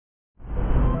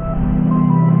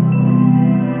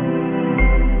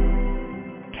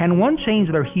Can one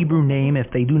change their Hebrew name if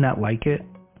they do not like it?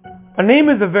 A name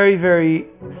is a very, very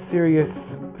serious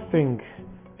thing.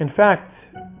 In fact,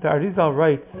 the Arizal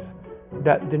writes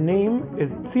that the name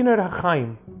is Tzinar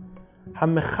HaChaim,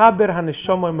 HaMechaber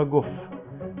HaNeshama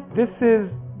Maguf. This is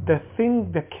the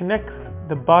thing that connects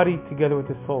the body together with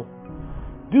the soul.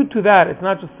 Due to that, it's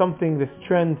not just something, this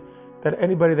trend, that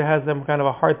anybody that has some kind of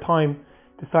a hard time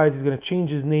decides he's going to change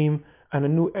his name and a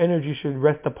new energy should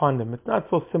rest upon them. It's not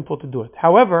so simple to do it.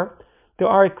 However, there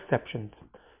are exceptions.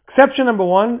 Exception number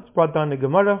one, it's brought down in the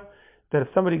Gemara, that if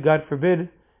somebody, God forbid,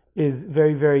 is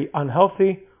very, very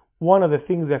unhealthy, one of the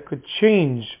things that could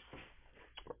change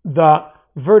the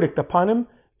verdict upon him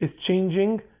is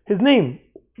changing his name.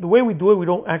 The way we do it, we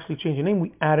don't actually change a name,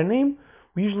 we add a name.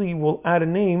 We usually will add a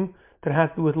name that has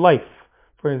to do with life.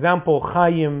 For example,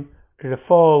 Chaim,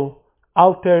 Refol,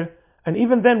 Alter, and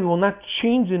even then we will not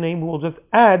change the name, we will just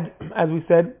add, as we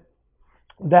said,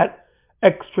 that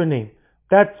extra name.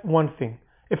 That's one thing.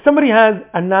 If somebody has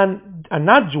a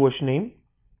not Jewish name,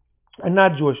 I'm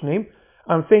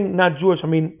saying not Jewish, I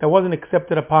mean that wasn't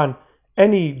accepted upon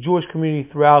any Jewish community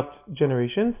throughout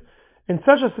generations. In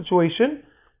such a situation,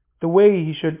 the way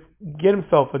he should get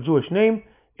himself a Jewish name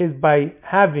is by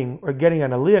having or getting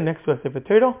an aliyah next to a Sefer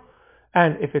Torah,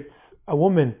 and if it's a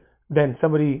woman, then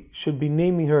somebody should be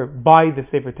naming her by the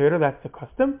Sefer Torah, that's the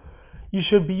custom. You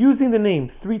should be using the name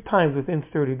 3 times within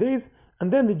 30 days, and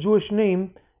then the Jewish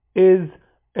name is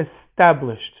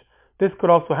established. This could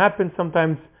also happen.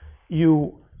 Sometimes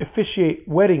you officiate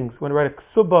weddings when we're at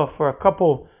a ksubah for a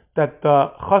couple that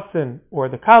the chassan or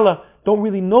the kala don't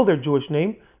really know their Jewish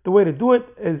name. The way to do it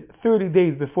is 30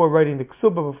 days before writing the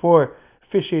ksubah, before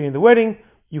officiating the wedding,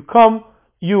 you come,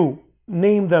 you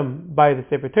name them by the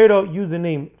Sefer Torah, use the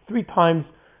name 3 times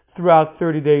throughout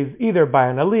 30 days, either by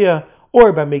an aliyah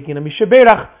or by making a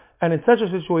mishaberach, and in such a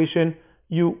situation,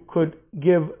 you could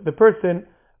give the person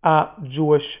a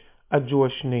Jewish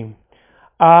name.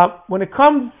 When it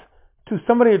comes to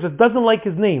somebody who just doesn't like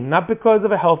his name, not because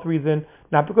of a health reason,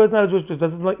 not because he's not a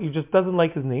Jewish, he just doesn't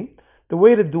like his name, the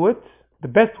way to do it, the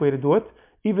best way to do it,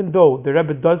 even though the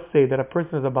Rebbe does say that a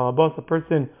person is a balabas, a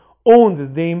person owns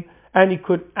his name, and he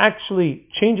could actually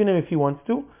change the name if he wants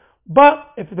to,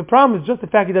 but if the problem is just the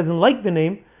fact he doesn't like the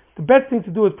name, the best thing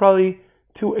to do is probably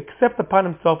to accept upon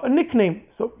himself a nickname.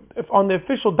 So if on the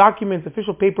official documents,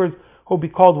 official papers, he'll be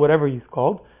called whatever he's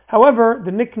called. However,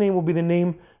 the nickname will be the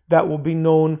name that will be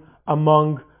known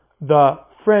among the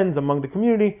friends, among the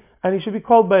community, and he should be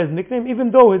called by his nickname,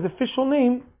 even though his official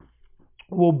name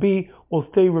will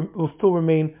still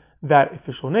remain that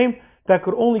official name. That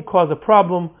could only cause a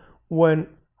problem when,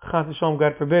 Chas v'shalom,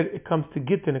 God forbid, it comes to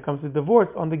gittin, it comes to divorce.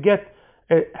 On the get,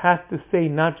 it has to say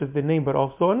not just the name, but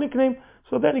also a nickname.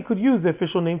 So then he could use the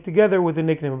official name together with the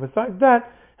nickname. And besides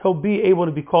that, he'll be able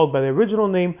to be called by the original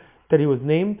name that he was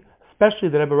named. Especially,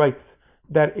 the Rebbe writes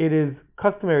that it is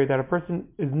customary that a person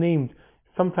is named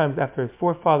sometimes after his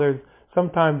forefathers,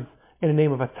 sometimes in the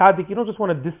name of a tzaddik. You don't just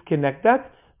want to disconnect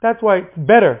that. That's why it's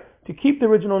better to keep the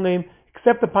original name,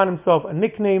 accept upon himself a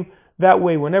nickname. That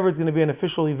way, whenever it's going to be an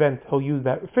official event, he'll use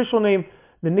that official name.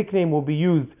 The nickname will be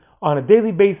used on a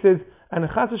daily basis. And in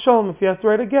Chas v'shalom, if he has to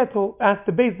write a get, he'll ask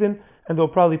the Beis Din, and they'll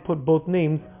probably put both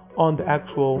names on the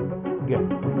actual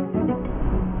get.